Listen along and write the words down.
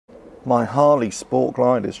My Harley Sport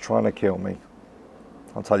Glide is trying to kill me.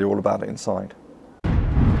 I'll tell you all about it inside.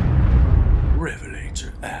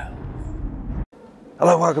 RevelatorAlf.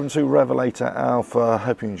 Hello, welcome to RevelatorAlf.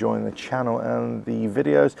 Hope you're enjoying the channel and the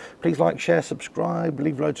videos. Please like, share, subscribe,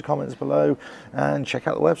 leave loads of comments below, and check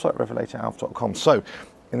out the website, RevelatorAlf.com. So,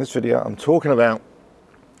 in this video, I'm talking about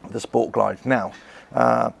the Sport Glide. Now,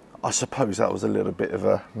 I suppose that was a little bit of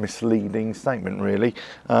a misleading statement, really.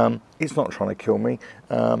 It's not trying to kill me,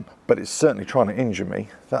 but it's certainly trying to injure me,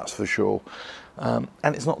 that's for sure. And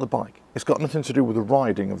it's not the bike. It's got nothing to do with the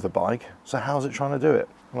riding of the bike. So how's it trying to do it?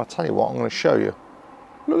 And I'll tell you what, I'm going to show you.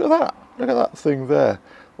 Look at that. Look at that thing there.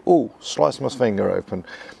 Oh, slice my finger open.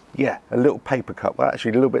 Yeah, a little paper cup. Well,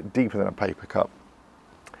 actually a little bit deeper than a paper cup.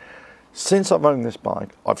 Since I've owned this bike,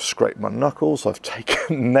 I've scraped my knuckles, I've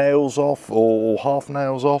taken nails off or half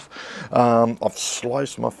nails off, I've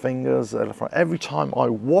sliced my fingers. Every time I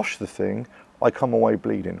wash the thing, I come away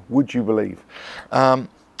bleeding, would you believe? And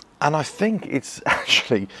I think it's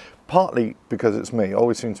actually partly because it's me. I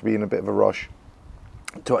always seem to be in a bit of a rush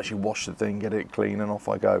to actually wash the thing, get it clean, and off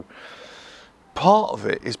I go. Part of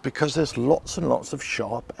it is because there's lots and lots of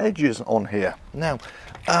sharp edges on here. Now,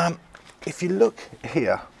 if you look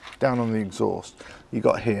here, down on the exhaust, you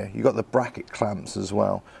got the bracket clamps as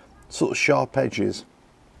well, sort of sharp edges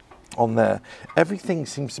on there. Everything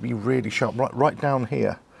seems to be really sharp, right down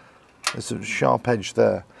here. There's a sharp edge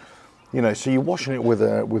there. You know, so you're washing it with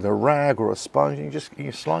a rag or a sponge, and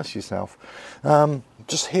you slice yourself.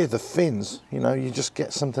 Just here, the fins, you know, you just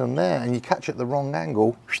get something there, and you catch it at the wrong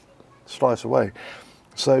angle, slice away.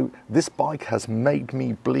 So this bike has made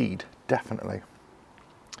me bleed, definitely.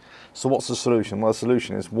 So what's the solution? Well, the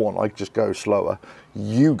solution is, one, I just go slower.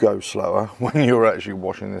 You go slower when you're actually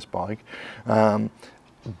washing this bike.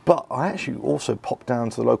 But I actually also popped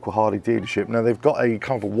down to the local Harley dealership. Now, they've got a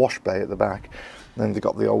kind of a wash bay at the back. Then they've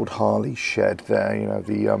got the old Harley shed there, you know,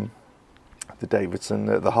 the Davidson,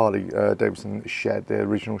 the Harley Davidson shed, the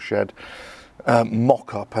original shed,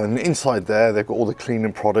 mock-up. And inside there, they've got all the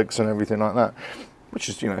cleaning products and everything like that, which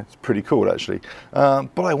is, you know, it's pretty cool actually.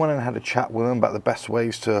 But I went and had a chat with them about the best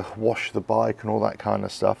ways to wash the bike and all that kind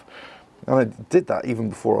of stuff. And I did that even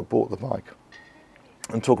before I bought the bike.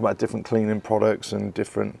 And talk about different cleaning products and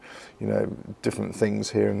different, you know, different things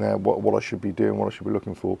here and there, what I should be doing, what I should be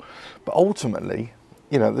looking for. But ultimately,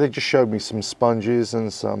 you know, they just showed me some sponges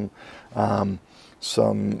and some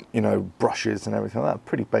you know, brushes and everything like that,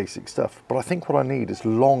 pretty basic stuff. But I think what I need is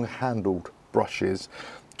long-handled brushes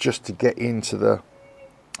just to get into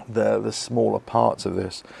the smaller parts of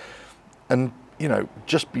this, and, you know,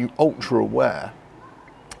 just be ultra aware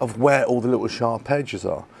of where all the little sharp edges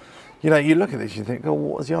are. You know, you look at this, you think, oh,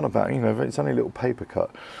 what is he on about? You know, it's only a little paper cut.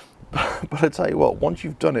 But I tell you what, once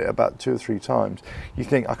you've done it about 2 or 3 times, you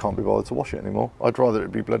think, I can't be bothered to wash it anymore. I'd rather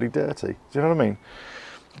it be bloody dirty. Do you know what I mean?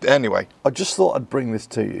 Anyway, I just thought I'd bring this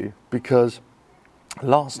to you because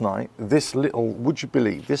last night, this little, would you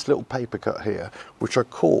believe, this little paper cut here, which I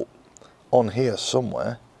caught on here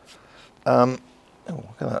somewhere. Oh,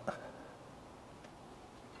 look at that.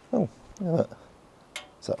 Oh, look at that.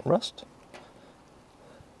 Is that rust?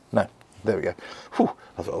 No, there we go. Whew,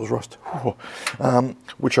 I thought it was rust.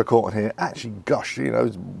 Which I caught on here. Actually gushed, you know,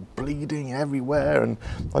 it's bleeding everywhere, and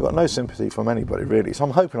I got no sympathy from anybody really. So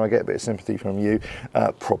I'm hoping I get a bit of sympathy from you.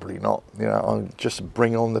 Probably not. You know, I'll just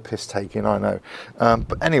bring on the piss taking, I know.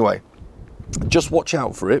 But anyway, just watch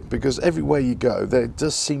out for it, because everywhere you go there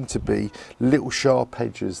does seem to be little sharp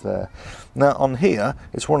edges there. Now on here,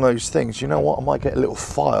 it's one of those things, you know what, I might get a little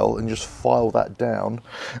file and just file that down,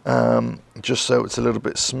 just so it's a little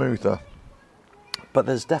bit smoother. But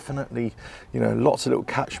there's definitely, you know, lots of little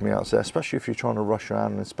catch me outs there, especially if you're trying to rush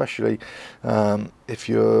around, and especially if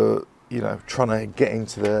you're, you know, trying to get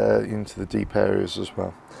into the deep areas as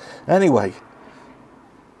well. Anyway,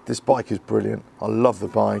 this bike is brilliant. I love the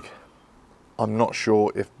bike. I'm not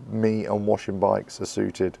sure if me and washing bikes are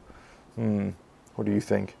suited. What do you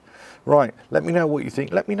think? Right, let me know what you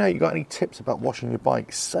think. Let me know you got any tips about washing your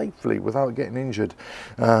bike safely without getting injured.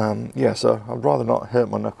 Yeah, so I'd rather not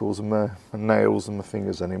hurt my knuckles and my nails and my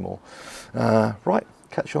fingers anymore. Right,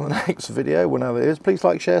 catch you on the next video, whenever it is. Please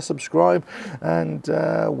like, share, subscribe, and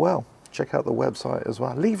well, check out the website as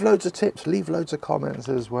well. Leave loads of tips, leave loads of comments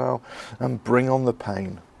as well, and bring on the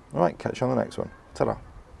pain. All right, catch you on the next one. Ta-da.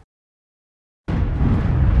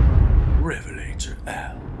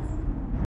 RevelatorAlf.